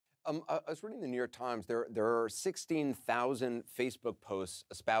I was reading the New York Times. There are 16,000 Facebook posts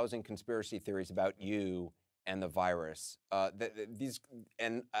espousing conspiracy theories about you and the virus. These,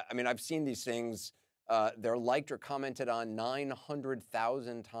 and I mean, I've seen these things. They're liked or commented on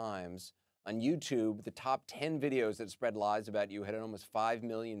 900,000 times on YouTube. The top 10 videos that spread lies about you had almost 5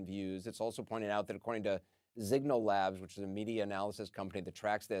 million views. It's also pointed out that according to Signal Labs, which is a media analysis company that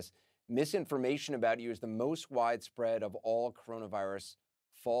tracks this, misinformation about you is the most widespread of all coronavirus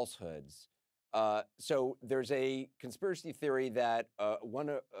falsehoods. So there's a conspiracy theory that one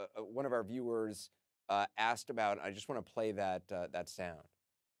of our viewers asked about. I just want to play that sound.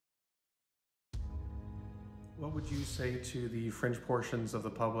 What would you say to the fringe portions of the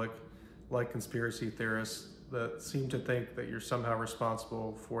public, like conspiracy theorists, that seem to think that you're somehow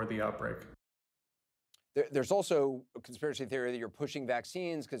responsible for the outbreak? There's also a conspiracy theory that you're pushing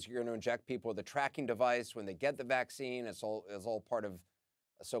vaccines because you're going to inject people with a tracking device when they get the vaccine. It's all part of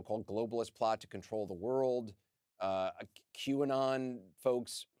a so-called globalist plot to control the world. QAnon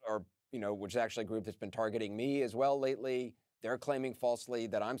folks are, which is actually a group that's been targeting me as well lately. They're claiming falsely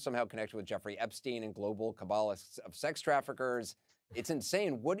that I'm somehow connected with Jeffrey Epstein and global cabalists of sex traffickers. It's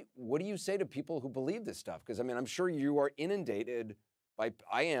insane. What do you say to people who believe this stuff? Because I mean, I'm sure you are inundated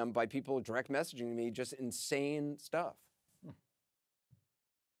by people direct messaging me just insane stuff.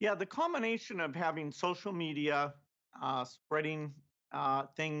 Yeah, the combination of having social media, spreading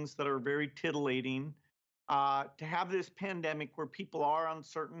things that are very titillating, to have this pandemic where people are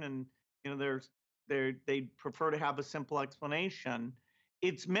uncertain and they prefer to have a simple explanation.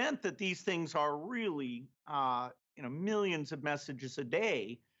 It's meant that these things are really millions of messages a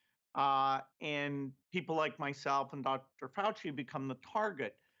day, and people like myself and Dr. Fauci become the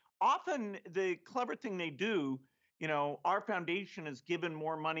target. Often, the clever thing they do, our foundation has given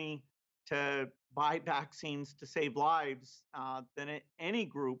more money to buy vaccines to save lives than any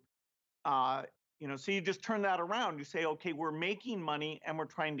group. So you just turn that around. You say, okay, we're making money and we're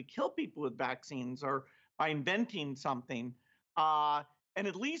trying to kill people with vaccines or by inventing something. And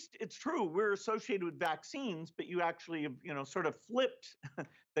at least it's true, we're associated with vaccines, but you actually have, sort of flipped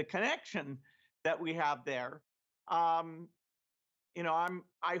the connection that we have there. Um,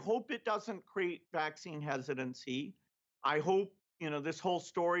 I hope it doesn't create vaccine hesitancy. I hope, this whole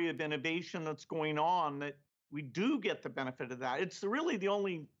story of innovation that's going on, that we do get the benefit of that. It's really the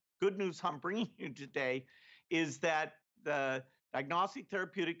only good news I'm bringing you today is that the diagnostic,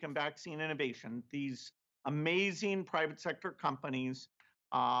 therapeutic, and vaccine innovation, these amazing private sector companies,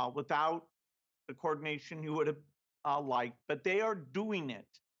 without the coordination you would have liked, but they are doing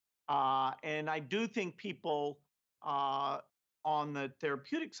it. And I do think people on the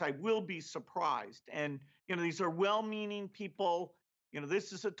therapeutic side will be surprised. And, these are well-meaning people.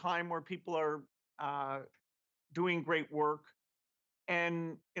 This is a time where people are doing great work.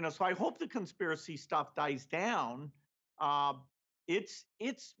 And, so I hope the conspiracy stuff dies down. Uh, it's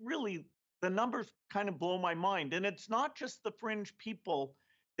really, the numbers kind of blow my mind. And it's not just the fringe people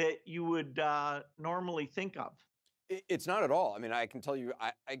that you would normally think of. It's not at all. I mean, I can tell you,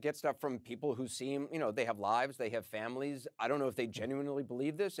 I get stuff from people who seem, they have lives, they have families. I don't know if they genuinely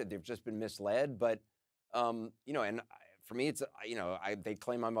believe this, or they've just been misled. But, for me, it's, they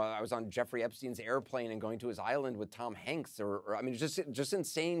claim I was on Jeffrey Epstein's airplane and going to his island with Tom Hanks, or I mean, just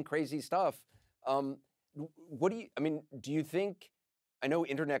insane, crazy stuff. Do you think? I know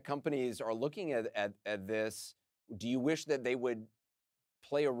internet companies are looking at this. Do you wish that they would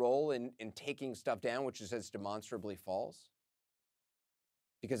play a role in taking stuff down, which is as demonstrably false?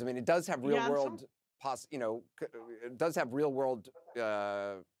 Because I mean, it does have real world, it does have real world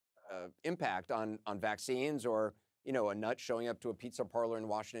impact on vaccines, or a nut showing up to a pizza parlor in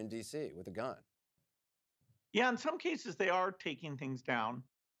Washington D.C. with a gun. Yeah, in some cases they are taking things down.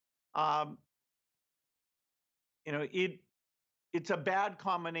 Um, it's a bad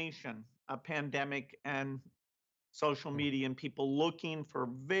combination, a pandemic and social media, and people looking for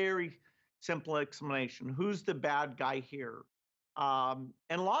very simple explanation. Who's the bad guy here? And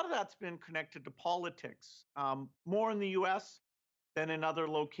a lot of that's been connected to politics, more in the U.S. than in other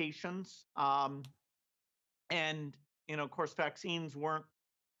locations. And of course, vaccines weren't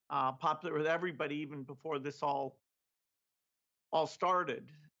popular with everybody even before this all started.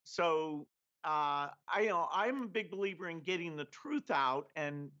 So I'm a big believer in getting the truth out,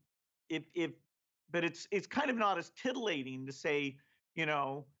 and if but it's kind of not as titillating to say,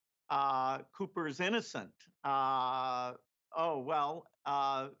 Cooper is innocent. Oh well,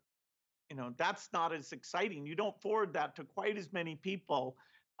 that's not as exciting. You don't forward that to quite as many people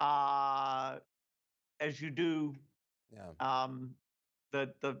as you do Yeah.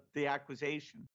 the accusation.